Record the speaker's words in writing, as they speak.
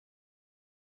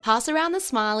Pass Around the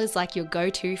Smile is like your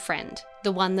go-to friend,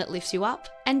 the one that lifts you up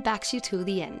and backs you till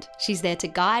the end. She's there to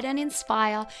guide and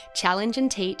inspire, challenge and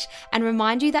teach, and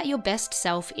remind you that your best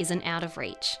self isn't out of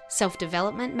reach.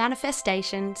 Self-development,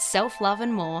 manifestation, self-love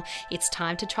and more, it's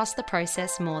time to trust the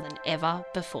process more than ever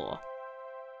before.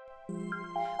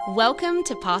 Welcome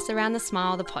to Pass Around the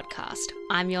Smile, the podcast.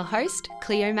 I'm your host,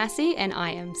 Cleo Massey, and I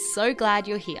am so glad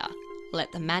you're here.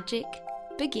 Let the magic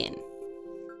begin.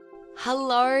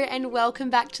 Hello and welcome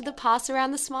back to the Pass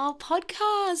Around the Smile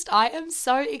podcast. I am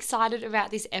so excited about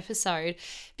this episode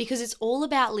because it's all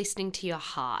about listening to your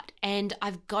heart. And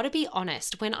I've got to be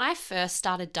honest, when I first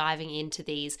started diving into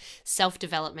these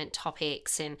self-development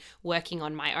topics and working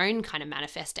on my own kind of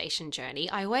manifestation journey,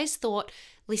 I always thought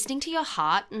listening to your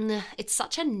heart, it's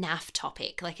such a naff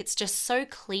topic. Like, it's just so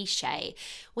cliche.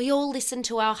 We all listen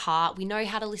to our heart. We know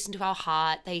how to listen to our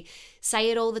heart. They say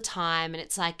it all the time. And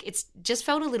it's like, it's just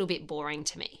felt a little bit boring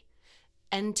to me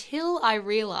until I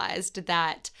realized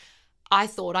that I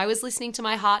thought I was listening to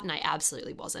my heart and I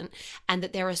absolutely wasn't. And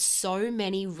that there are so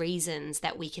many reasons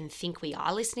that we can think we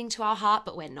are listening to our heart,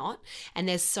 but we're not. And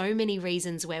there's so many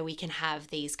reasons where we can have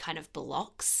these kind of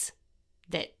blocks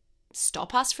that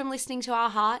stop us from listening to our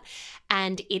heart.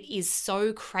 And it is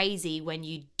so crazy when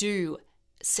you do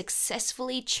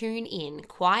successfully tune in,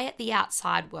 quiet the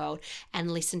outside world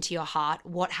and listen to your heart,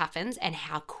 what happens and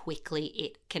how quickly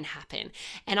it can happen.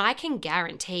 And I can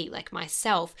guarantee, like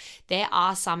myself, there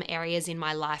are some areas in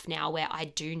my life now where I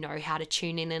do know how to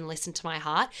tune in and listen to my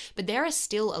heart, but there are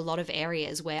still a lot of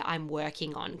areas where I'm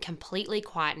working on completely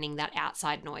quietening that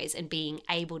outside noise and being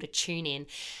able to tune in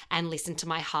and listen to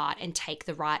my heart and take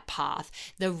the right path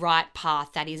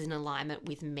that is in alignment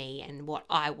with me and what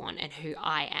I want and who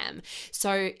I am.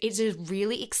 So it's a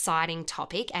really exciting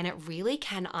topic and it really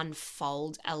can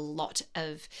unfold a lot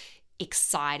of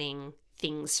exciting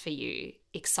things for you,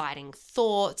 exciting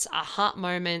thoughts, aha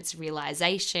moments,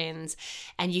 realizations,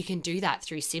 and you can do that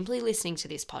through simply listening to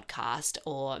this podcast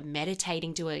or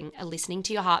meditating, doing a listening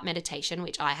to your heart meditation,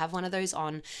 which I have one of those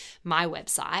on my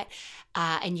website,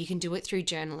 and you can do it through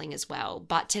journaling as well.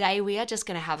 But today we are just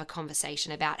going to have a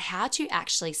conversation about how to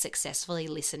actually successfully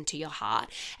listen to your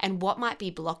heart and what might be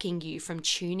blocking you from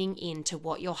tuning in to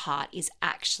what your heart is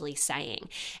actually saying.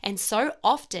 And so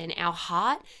often our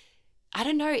heart, I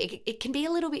don't know, it can be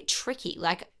a little bit tricky.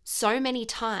 Like, so many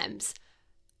times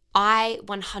I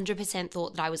 100%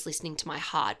 thought that I was listening to my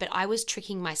heart, but I was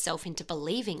tricking myself into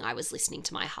believing I was listening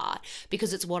to my heart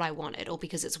because it's what I wanted or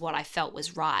because it's what I felt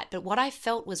was right. But what I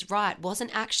felt was right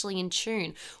wasn't actually in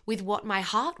tune with what my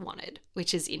heart wanted,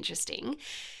 which is interesting.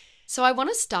 So I want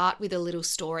to start with a little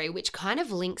story which kind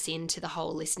of links into the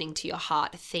whole listening to your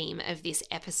heart theme of this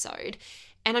episode.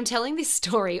 And I'm telling this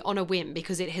story on a whim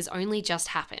because it has only just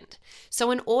happened.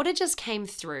 So an order just came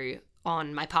through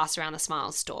on my Pass Around the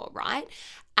Smile store, right?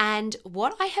 And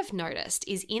what I have noticed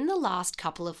is in the last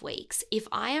couple of weeks, if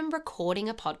I am recording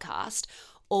a podcast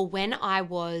or when I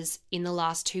was in the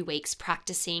last 2 weeks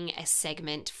practicing a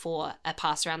segment for a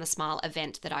Pass Around the Smile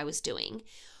event that I was doing,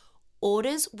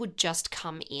 orders would just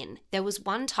come in. There was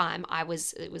one time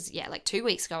like 2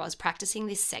 weeks ago, I was practicing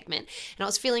this segment and I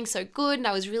was feeling so good and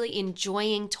I was really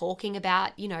enjoying talking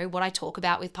about, what I talk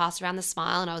about with Pass Around the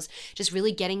Smile, and I was just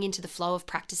really getting into the flow of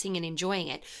practicing and enjoying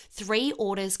it. 3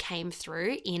 orders came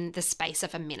through in the space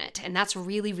of a minute, and that's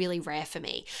really, really rare for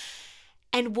me.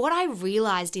 And what I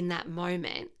realized in that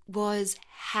moment was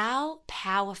how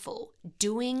powerful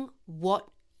doing what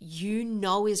you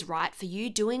know is right for you,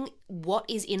 doing what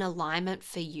is in alignment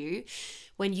for you,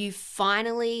 when you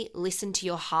finally listen to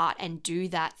your heart and do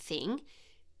that thing,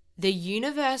 the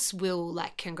universe will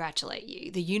congratulate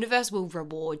you. The universe will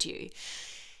reward you.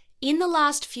 In the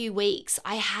last few weeks,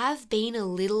 I have been a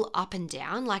little up and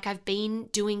down. I've been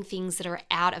doing things that are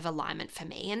out of alignment for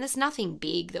me. And there's nothing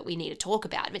big that we need to talk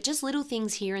about, but just little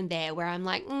things here and there where I'm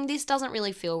like, this doesn't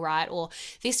really feel right, or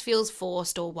this feels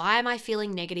forced, or why am I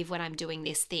feeling negative when I'm doing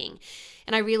this thing?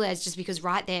 And I realized just because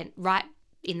right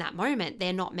in that moment,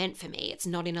 they're not meant for me. It's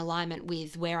not in alignment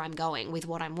with where I'm going, with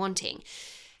what I'm wanting.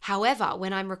 However,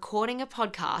 when I'm recording a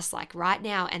podcast like right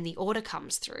now and the order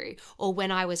comes through, or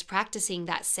when I was practicing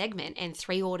that segment and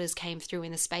 3 orders came through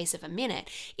in the space of a minute,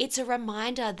 it's a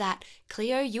reminder that,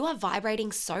 Cleo, you are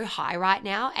vibrating so high right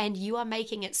now and you are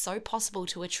making it so possible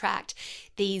to attract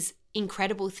these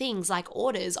incredible things like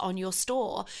orders on your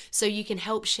store so you can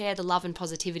help share the love and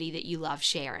positivity that you love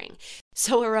sharing.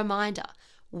 So a reminder,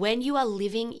 when you are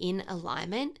living in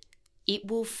alignment, it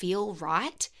will feel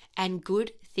right and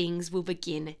good things will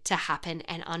begin to happen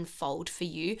and unfold for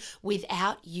you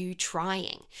without you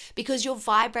trying, because you're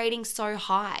vibrating so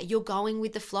high. You're going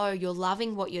with the flow. You're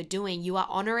loving what you're doing. You are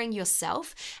honoring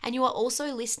yourself, and you are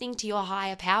also listening to your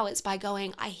higher powers by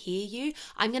going, I hear you.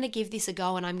 I'm going to give this a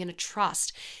go, and I'm going to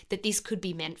trust that this could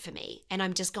be meant for me, and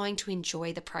I'm just going to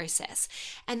enjoy the process.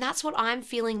 And that's what I'm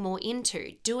feeling more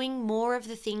into, doing more of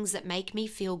the things that make me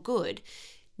feel good.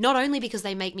 Not only because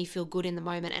they make me feel good in the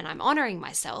moment and I'm honoring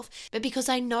myself, but because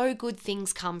I know good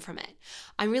things come from it.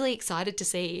 I'm really excited to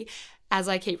see, as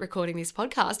I keep recording this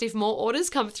podcast, if more orders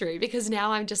come through, because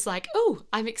now I'm just like, oh,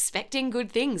 I'm expecting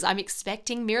good things. I'm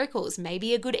expecting miracles.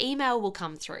 Maybe a good email will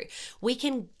come through. We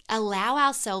can allow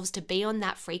ourselves to be on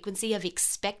that frequency of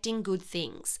expecting good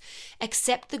things.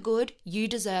 Accept the good, you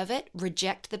deserve it.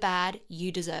 Reject the bad,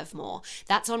 you deserve more.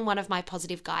 That's on one of my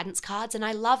positive guidance cards, and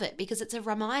I love it because it's a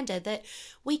reminder that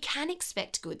we can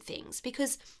expect good things,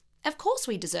 because of course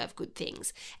we deserve good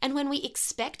things. And when we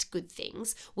expect good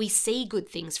things, we see good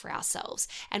things for ourselves.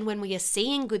 And when we are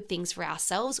seeing good things for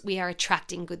ourselves, we are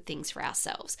attracting good things for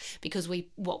ourselves, because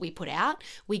what we put out,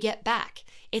 we get back.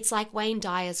 It's like Wayne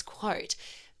Dyer's quote,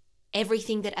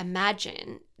 everything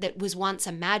that was once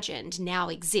imagined now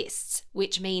exists,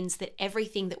 which means that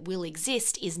everything that will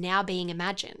exist is now being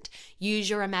imagined. Use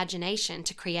your imagination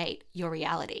to create your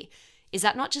reality. Is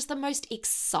that not just the most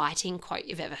exciting quote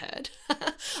you've ever heard?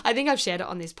 I think I've shared it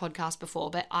on this podcast before,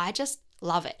 but I just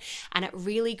love it. And it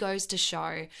really goes to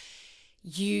show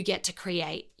you get to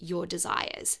create your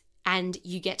desires. And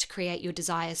you get to create your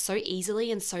desires so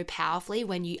easily and so powerfully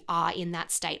when you are in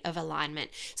that state of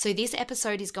alignment. So this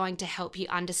episode is going to help you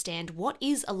understand, what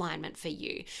is alignment for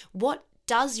you? What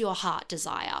does your heart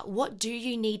desire? What do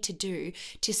you need to do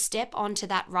to step onto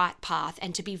that right path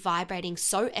and to be vibrating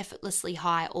so effortlessly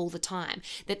high all the time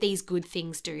that these good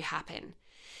things do happen?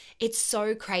 It's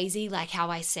so crazy, like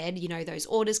how I said, those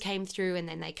orders came through and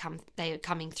then they are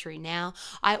coming through now.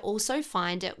 I also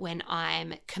find it when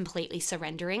I'm completely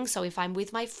surrendering. So if I'm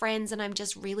with my friends and I'm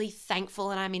just really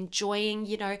thankful and I'm enjoying,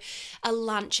 a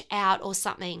lunch out or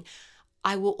something,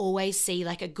 I will always see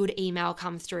like a good email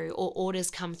come through or orders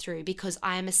come through, because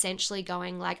I am essentially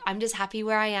going like, I'm just happy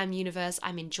where I am, universe.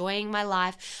 I'm enjoying my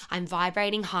life. I'm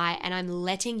vibrating high, and I'm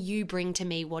letting you bring to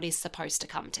me what is supposed to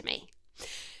come to me.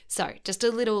 So just a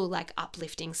little like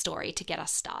uplifting story to get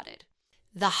us started.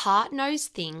 The heart knows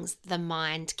things the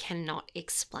mind cannot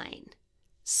explain.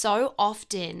 So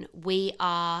often we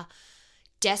are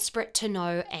desperate to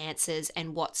know answers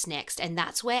and what's next. And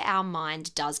that's where our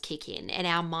mind does kick in. And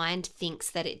our mind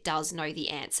thinks that it does know the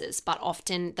answers, but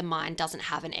often the mind doesn't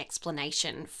have an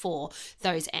explanation for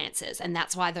those answers. And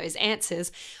that's why those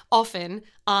answers often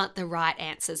aren't the right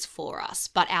answers for us.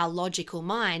 But our logical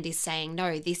mind is saying,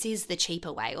 no, this is the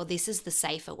cheaper way, or this is the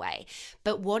safer way.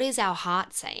 But what is our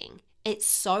heart saying? It's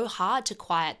so hard to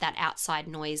quiet that outside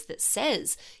noise that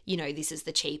says, this is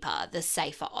the cheaper, the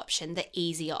safer option, the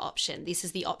easier option. This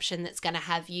is the option that's going to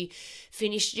have you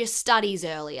finish your studies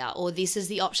earlier, or this is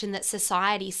the option that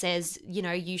society says,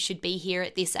 you should be here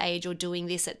at this age or doing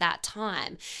this at that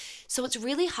time. So it's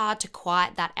really hard to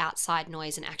quiet that outside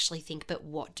noise and actually think, but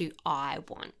what do I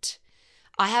want?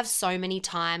 I have so many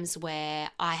times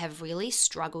where I have really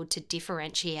struggled to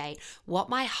differentiate what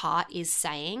my heart is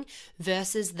saying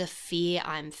versus the fear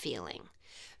I'm feeling.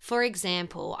 For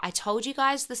example, I told you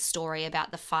guys the story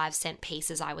about the 5-cent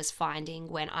pieces I was finding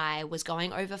when I was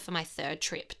going over for my 3rd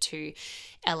trip to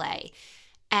LA.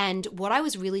 And what I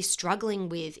was really struggling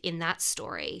with in that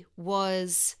story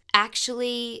was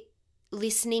actually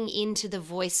listening into the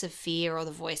voice of fear or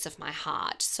the voice of my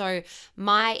heart. So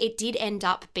it did end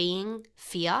up being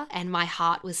fear, and my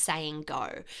heart was saying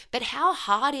go. But how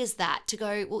hard is that to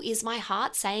go, well, is my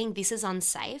heart saying this is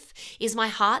unsafe? Is my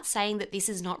heart saying that this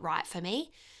is not right for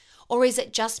me? Or is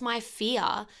it just my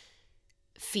fearing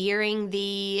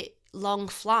the long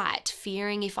flight,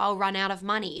 fearing if I'll run out of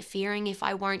money, fearing if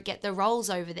I won't get the roles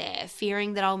over there,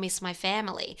 fearing that I'll miss my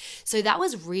family? So that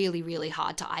was really, really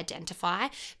hard to identify.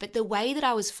 But the way that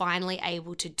I was finally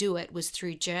able to do it was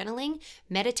through journaling,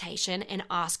 meditation, and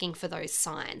asking for those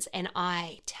signs. And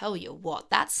I tell you what,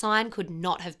 that sign could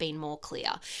not have been more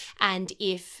clear. And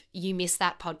if you missed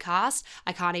that podcast,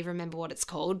 I can't even remember what it's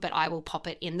called, but I will pop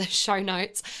it in the show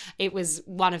notes. It was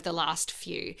one of the last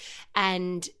few.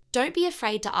 And don't be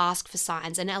afraid to ask for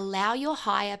signs, and allow your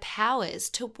higher powers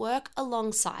to work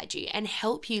alongside you and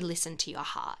help you listen to your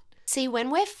heart. See,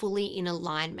 when we're fully in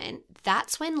alignment,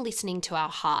 that's when listening to our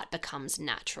heart becomes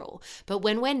natural. But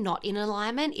when we're not in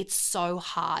alignment, it's so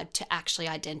hard to actually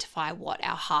identify what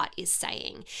our heart is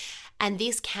saying. And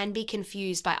this can be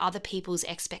confused by other people's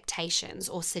expectations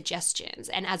or suggestions.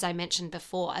 And as I mentioned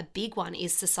before, a big one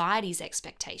is society's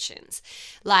expectations.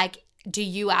 Like, do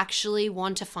you actually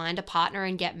want to find a partner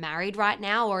and get married right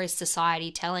now, or is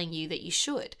society telling you that you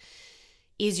should?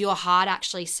 Is your heart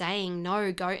actually saying,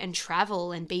 no, go and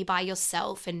travel and be by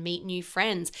yourself and meet new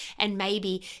friends? And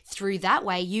maybe through that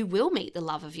way, you will meet the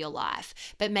love of your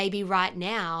life. But maybe right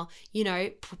now,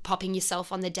 popping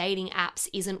yourself on the dating apps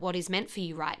isn't what is meant for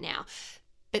you right now.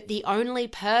 But the only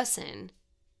person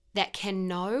that can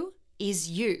know is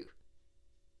you.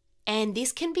 And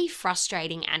this can be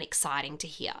frustrating and exciting to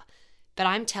hear. But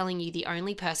I'm telling you, the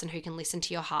only person who can listen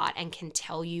to your heart and can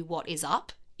tell you what is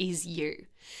up is you.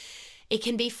 It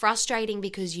can be frustrating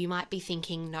because you might be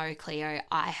thinking, no, Cleo,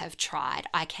 I have tried.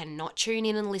 I cannot tune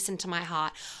in and listen to my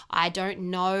heart. I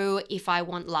don't know if I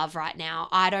want love right now.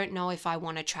 I don't know if I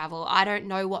want to travel. I don't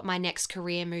know what my next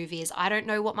career move is. I don't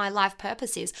know what my life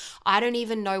purpose is. I don't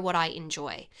even know what I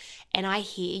enjoy. And I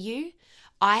hear you.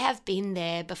 I have been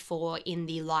there before in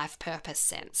the life purpose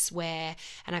sense and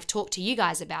I've talked to you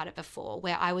guys about it before,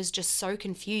 where I was just so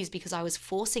confused because I was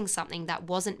forcing something that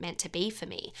wasn't meant to be for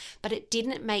me. But it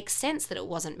didn't make sense that it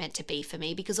wasn't meant to be for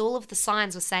me because all of the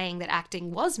signs were saying that acting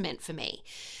was meant for me.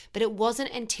 But it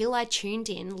wasn't until I tuned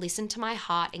in, listened to my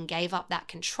heart, and gave up that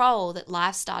control that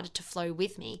life started to flow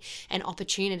with me and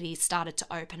opportunities started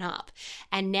to open up.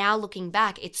 And now looking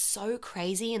back, it's so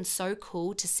crazy and so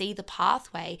cool to see the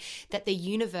pathway that the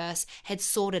universe had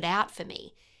sorted out for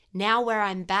me. Now where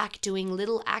I'm back doing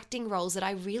little acting roles that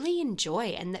I really enjoy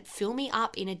and that fill me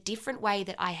up in a different way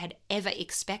that I had ever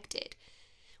expected.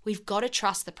 We've got to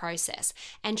trust the process.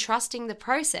 And trusting the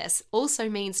process also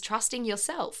means trusting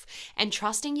yourself. And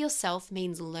trusting yourself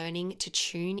means learning to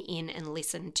tune in and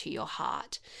listen to your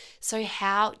heart. So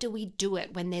how do we do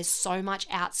it when there's so much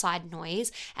outside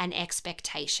noise and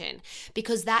expectation?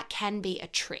 Because that can be a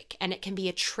trick, and it can be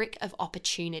a trick of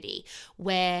opportunity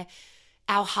where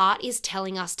our heart is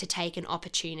telling us to take an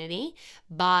opportunity,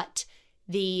 but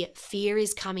the fear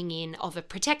is coming in of a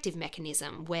protective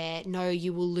mechanism where, no,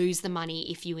 you will lose the money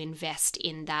if you invest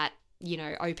in that,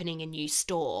 opening a new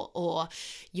store. Or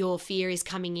your fear is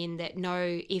coming in that,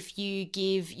 no, if you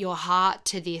give your heart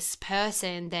to this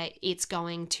person, that it's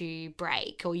going to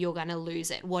break or you're going to lose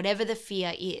it, whatever the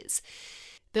fear is.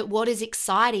 But what is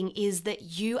exciting is that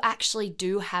you actually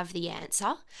do have the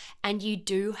answer, and you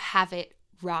do have it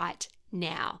right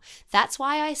now. That's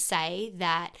why I say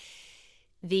that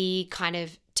the kind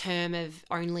of term of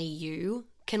only you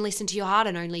can listen to your heart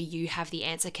and only you have the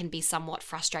answer can be somewhat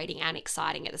frustrating and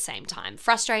exciting at the same time.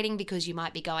 Frustrating because you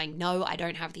might be going, no, I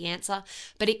don't have the answer,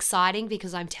 but exciting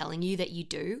because I'm telling you that you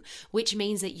do, which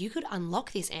means that you could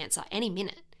unlock this answer any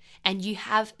minute, and you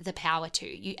have the power to.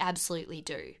 You absolutely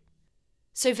do.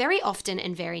 So very often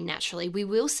and very naturally, we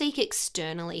will seek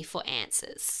externally for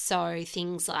answers. So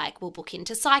things like we'll book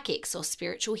into psychics or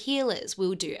spiritual healers.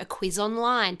 We'll do a quiz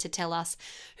online to tell us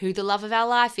who the love of our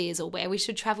life is or where we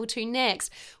should travel to next,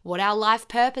 what our life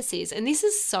purpose is. And this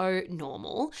is so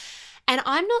normal. And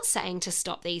I'm not saying to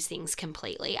stop these things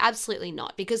completely. Absolutely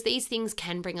not, because these things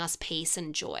can bring us peace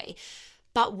and joy.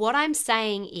 But what I'm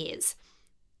saying is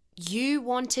you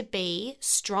want to be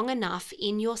strong enough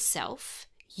in yourself.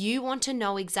 You want to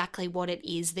know exactly what it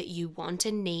is that you want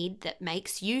and need that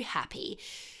makes you happy,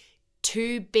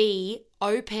 to be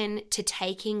open to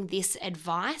taking this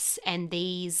advice and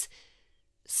these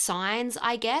signs,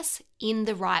 I guess, in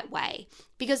the right way.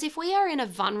 Because if we are in a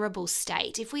vulnerable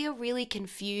state, if we are really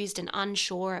confused and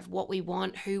unsure of what we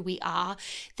want, who we are,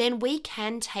 then we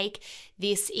can take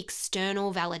this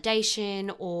external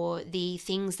validation or the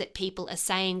things that people are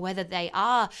saying, whether they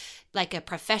are like a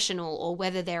professional or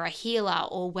whether they're a healer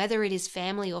or whether it is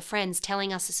family or friends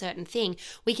telling us a certain thing,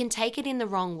 we can take it in the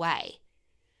wrong way.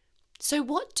 So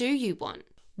what do you want?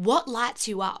 What lights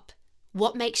you up?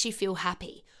 What makes you feel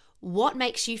happy? What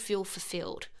makes you feel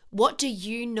fulfilled? What do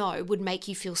you know would make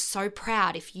you feel so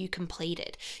proud if you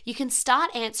completed? You can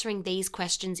start answering these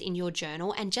questions in your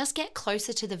journal and just get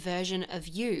closer to the version of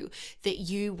you that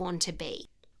you want to be.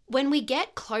 When we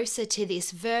get closer to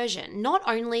this version, not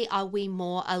only are we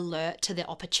more alert to the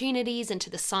opportunities and to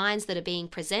the signs that are being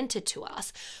presented to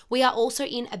us, we are also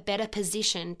in a better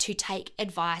position to take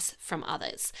advice from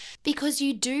others. Because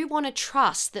you do want to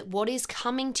trust that what is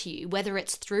coming to you, whether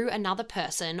it's through another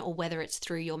person or whether it's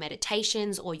through your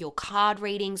meditations or your card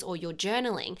readings or your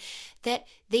journaling, that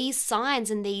these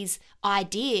signs and these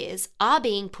ideas are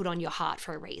being put on your heart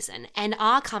for a reason and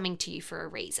are coming to you for a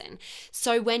reason.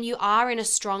 So when you are in a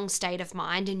strong state of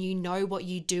mind and you know what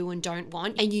you do and don't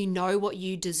want and you know what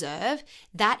you deserve,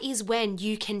 that is when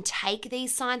you can take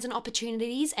these signs and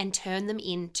opportunities and turn them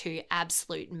into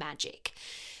absolute magic.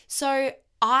 So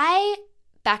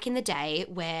back in the day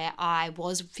where I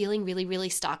was feeling really, really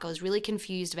stuck, I was really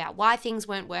confused about why things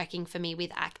weren't working for me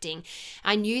with acting.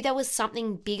 I knew there was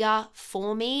something bigger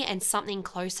for me and something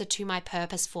closer to my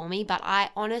purpose for me, but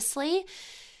I honestly,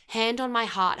 hand on my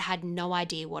heart, had no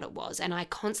idea what it was. And I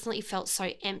constantly felt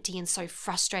so empty and so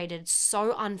frustrated,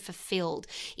 so unfulfilled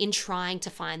in trying to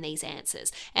find these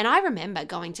answers. And I remember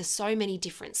going to so many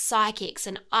different psychics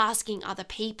and asking other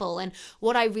people. And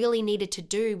what I really needed to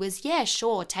do was,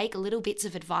 take little bits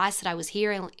of advice that I was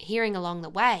hearing along the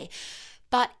way,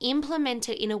 but implement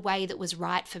it in a way that was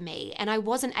right for me. And I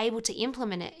wasn't able to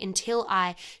implement it until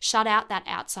I shut out that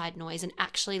outside noise and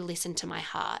actually listened to my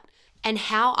heart. And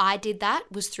how I did that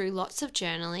was through lots of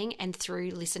journaling and through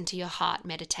listen to your heart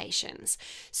meditations.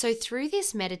 So through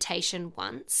this meditation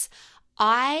once,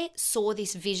 I saw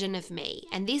this vision of me.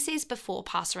 And this is before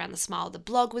Pass Around the Smile, the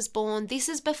blog was born. This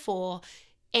is before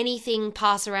anything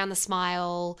Pass Around the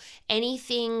Smile,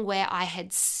 anything where I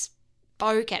had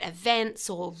spoke at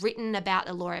events or written about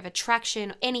the law of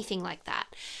attraction, anything like that.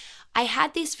 I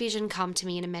had this vision come to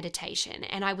me in a meditation,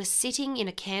 and I was sitting in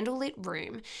a candlelit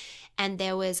room, and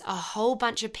there was a whole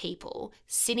bunch of people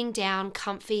sitting down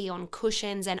comfy on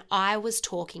cushions, and I was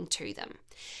talking to them.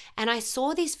 And I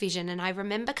saw this vision, and I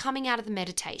remember coming out of the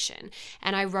meditation,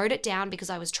 and I wrote it down because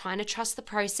I was trying to trust the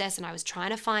process and I was trying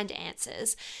to find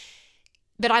answers.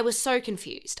 But I was so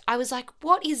confused. I was like,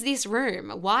 what is this room?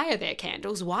 Why are there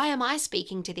candles? Why am I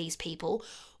speaking to these people?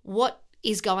 What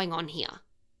is going on here?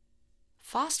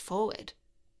 Fast forward.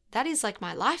 That is like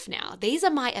my life now. These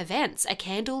are my events, a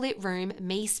candlelit room,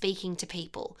 me speaking to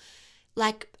people.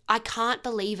 Like, I can't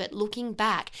believe it. Looking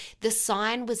back, the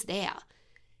sign was there.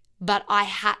 But I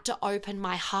had to open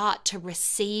my heart to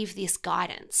receive this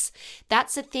guidance.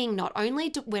 That's the thing. Not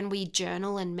only when we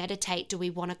journal and meditate do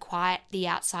we want to quiet the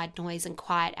outside noise and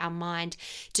quiet our mind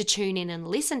to tune in and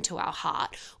listen to our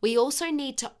heart, we also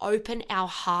need to open our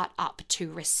heart up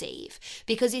to receive.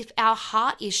 Because if our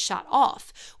heart is shut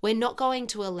off, we're not going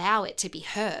to allow it to be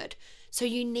heard. So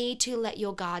you need to let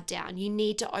your guard down. You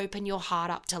need to open your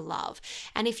heart up to love.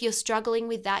 And if you're struggling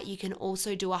with that, you can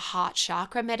also do a heart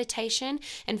chakra meditation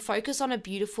and focus on a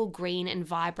beautiful green and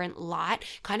vibrant light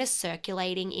kind of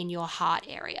circulating in your heart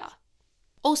area.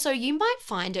 Also, you might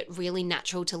find it really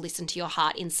natural to listen to your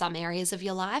heart in some areas of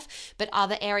your life, but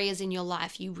other areas in your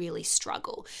life you really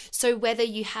struggle. So whether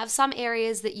you have some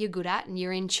areas that you're good at and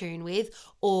you're in tune with,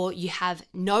 or you have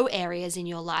no areas in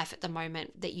your life at the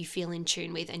moment that you feel in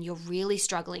tune with and you're really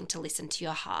struggling to listen to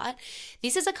your heart,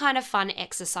 this is a kind of fun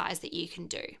exercise that you can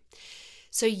do.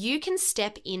 So you can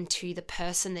step into the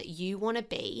person that you want to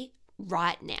be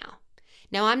right now.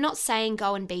 Now, I'm not saying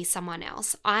go and be someone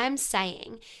else. I'm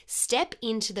saying step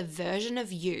into the version of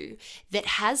you that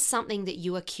has something that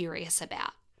you are curious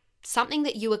about. Something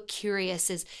that you are curious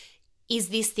is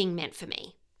this thing meant for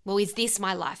me? Well, is this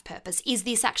my life purpose? Is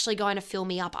this actually going to fill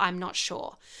me up? I'm not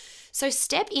sure. So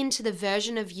step into the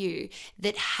version of you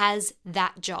that has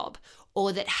that job,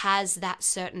 or that has that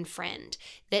certain friend,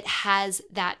 that has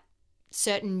that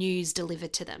certain news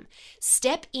delivered to them.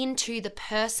 Step into the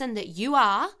person that you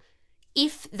are,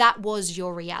 if that was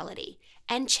your reality,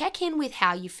 and check in with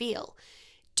how you feel.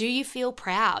 Do you feel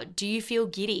proud? Do you feel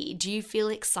giddy? Do you feel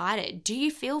excited? Do you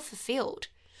feel fulfilled?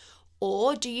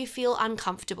 Or do you feel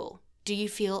uncomfortable? Do you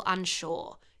feel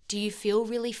unsure? Do you feel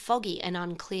really foggy and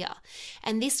unclear?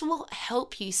 And this will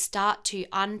help you start to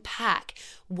unpack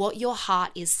what your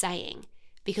heart is saying.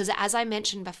 Because as I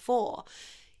mentioned before,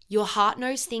 your heart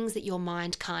knows things that your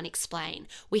mind can't explain.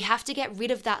 We have to get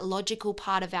rid of that logical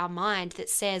part of our mind that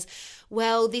says,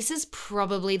 well, this is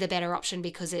probably the better option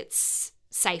because it's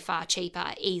safer,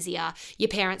 cheaper, easier. Your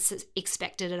parents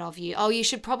expected it of you. Oh, you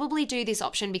should probably do this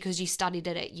option because you studied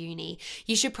it at uni.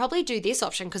 You should probably do this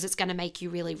option because it's going to make you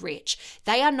really rich.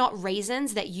 They are not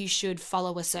reasons that you should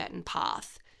follow a certain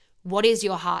path. What is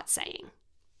your heart saying?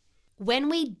 When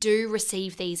we do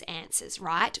receive these answers,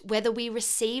 right, whether we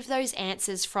receive those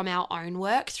answers from our own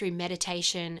work through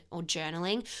meditation or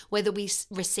journaling, whether we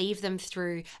receive them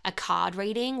through a card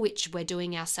reading, which we're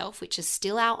doing ourselves, which is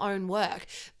still our own work,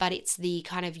 but it's the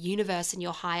kind of universe and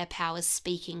your higher powers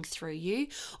speaking through you,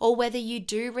 or whether you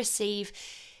do receive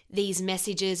these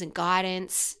messages and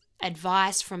guidance,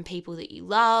 advice from people that you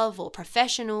love or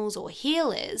professionals or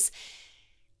healers,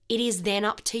 it is then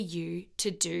up to you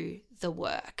to do the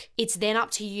work. It's then up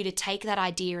to you to take that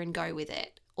idea and go with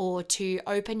it. or to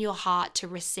open your heart to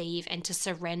receive and to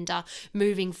surrender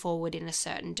moving forward in a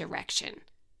certain direction.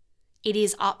 It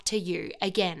is up to you.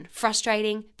 Again,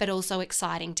 frustrating, but also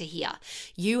exciting to hear.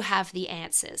 You have the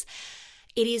answers.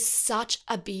 It is such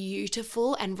a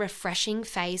beautiful and refreshing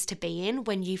phase to be in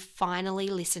when you finally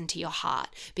listen to your heart,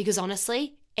 because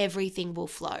honestly, everything will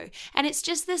flow. And it's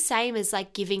just the same as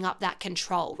like giving up that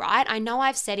control, right? I know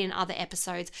I've said in other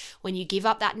episodes, when you give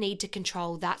up that need to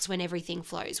control, that's when everything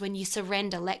flows. When you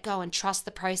surrender, let go, and trust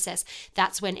the process,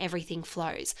 that's when everything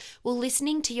flows. Well,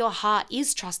 listening to your heart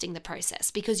is trusting the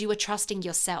process because you are trusting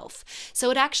yourself. So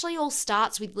it actually all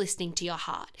starts with listening to your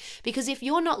heart. Because if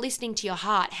you're not listening to your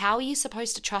heart, how are you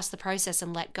supposed to trust the process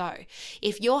and let go?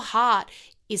 If your heart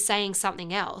is saying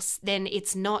something else, then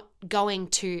it's not going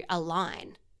to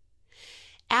align.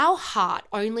 Our heart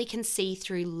only can see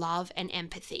through love and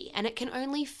empathy, and it can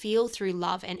only feel through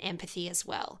love and empathy as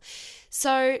well.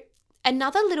 So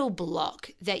another little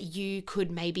block that you could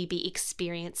maybe be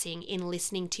experiencing in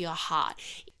listening to your heart.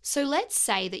 So let's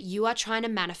say that you are trying to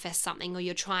manifest something, or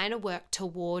you're trying to work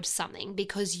towards something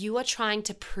because you are trying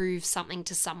to prove something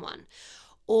to someone,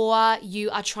 or you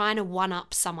are trying to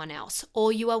one-up someone else,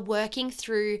 or you are working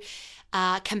through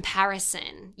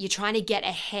comparison, you're trying to get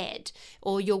ahead,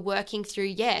 or you're working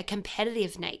through, a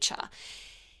competitive nature.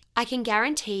 I can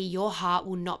guarantee your heart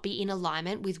will not be in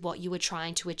alignment with what you are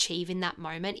trying to achieve in that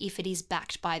moment if it is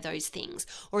backed by those things,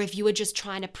 or if you are just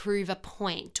trying to prove a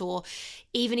point, or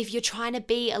even if you're trying to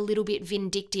be a little bit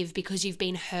vindictive because you've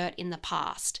been hurt in the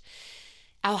past.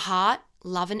 Our heart,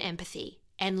 love and empathy,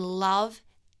 and love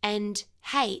and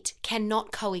hate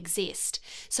cannot coexist.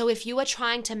 So if you are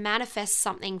trying to manifest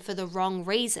something for the wrong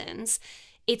reasons,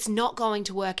 it's not going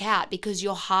to work out because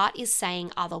your heart is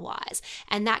saying otherwise.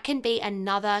 And that can be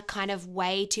another kind of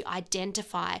way to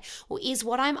identify, well, is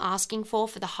what I'm asking for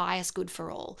the highest good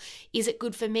for all? Is it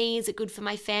good for me? Is it good for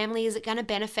my family? Is it going to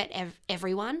benefit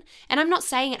everyone? And I'm not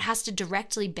saying it has to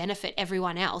directly benefit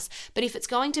everyone else, but if it's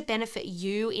going to benefit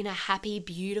you in a happy,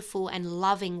 beautiful, and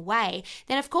loving way,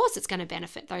 then of course it's going to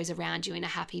benefit those around you in a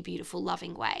happy, beautiful,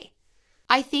 loving way.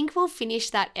 I think we'll finish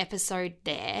that episode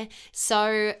there.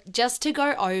 So just to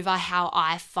go over how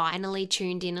I finally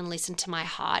tuned in and listened to my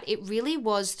heart, it really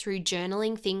was through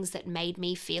journaling things that made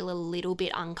me feel a little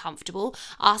bit uncomfortable,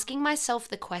 asking myself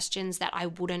the questions that I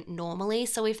wouldn't normally.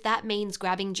 So if that means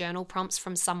grabbing journal prompts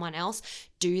from someone else,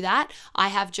 do that. I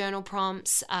have journal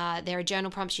prompts. There are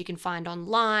journal prompts you can find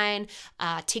online.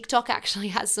 TikTok actually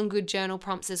has some good journal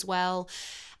prompts as well.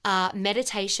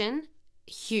 Meditation,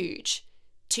 huge.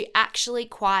 To actually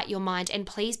quiet your mind, and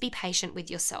please be patient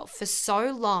with yourself. For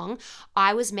so long,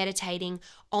 I was meditating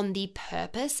on the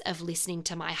purpose of listening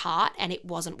to my heart, and it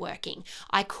wasn't working.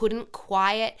 I couldn't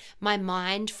quiet my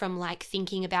mind from like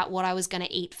thinking about what I was going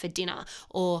to eat for dinner,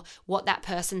 or what that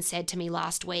person said to me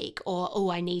last week, or, oh,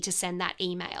 I need to send that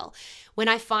email. When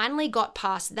I finally got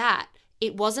past that,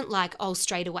 it wasn't like, oh,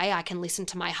 straight away I can listen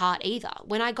to my heart either.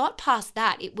 When I got past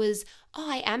that, it was, oh,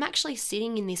 I am actually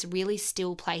sitting in this really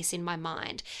still place in my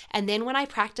mind. And then when I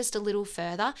practiced a little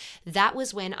further, that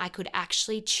was when I could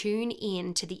actually tune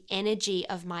in to the energy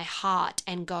of my heart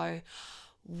and go,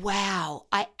 wow,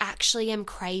 I actually am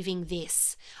craving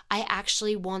this. I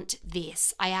actually want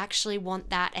this. I actually want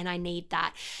that, and I need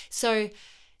that. So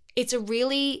it's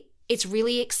really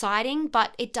exciting,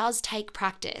 but it does take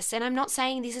practice. And I'm not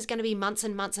saying this is going to be months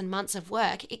and months and months of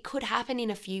work. It could happen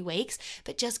in a few weeks,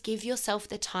 but just give yourself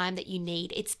the time that you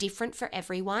need. It's different for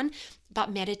everyone, but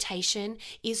meditation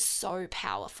is so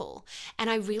powerful. And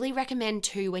I really recommend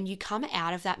too, when you come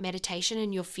out of that meditation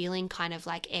and you're feeling kind of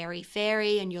like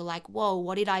airy-fairy and you're like, whoa,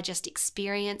 what did I just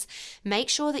experience? Make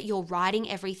sure that you're writing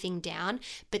everything down,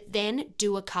 but then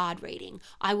do a card reading.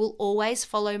 I will always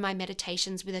follow my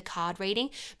meditations with a card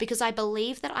reading because I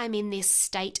believe that I'm in this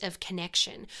state of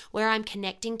connection where I'm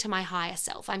connecting to my higher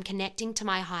self. I'm connecting to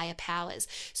my higher powers.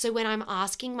 So when I'm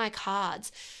asking my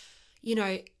cards,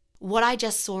 what I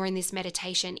just saw in this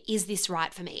meditation, is this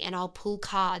right for me? And I'll pull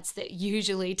cards that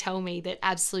usually tell me that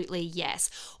absolutely yes.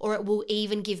 Or it will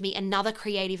even give me another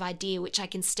creative idea which I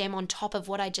can stem on top of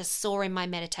what I just saw in my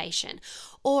meditation.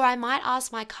 Or I might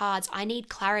ask my cards, I need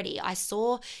clarity. I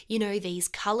saw, these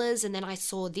colors, and then I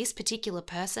saw this particular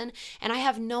person, and I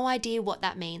have no idea what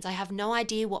that means. I have no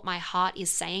idea what my heart is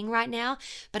saying right now,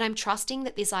 but I'm trusting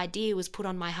that this idea was put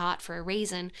on my heart for a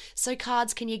reason. So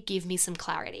cards, can you give me some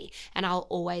clarity? And I'll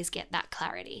always get that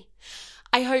clarity.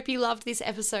 I hope you loved this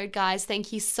episode, guys.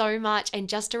 Thank you so much. And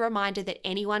just a reminder that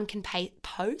anyone can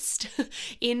post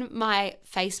in my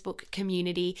Facebook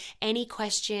community any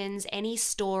questions, any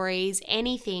stories,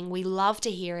 anything. We love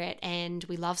to hear it and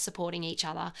we love supporting each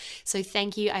other. So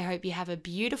thank you. I hope you have a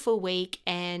beautiful week,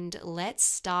 and let's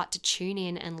start to tune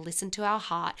in and listen to our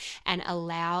heart and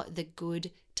allow the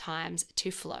good times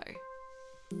to flow.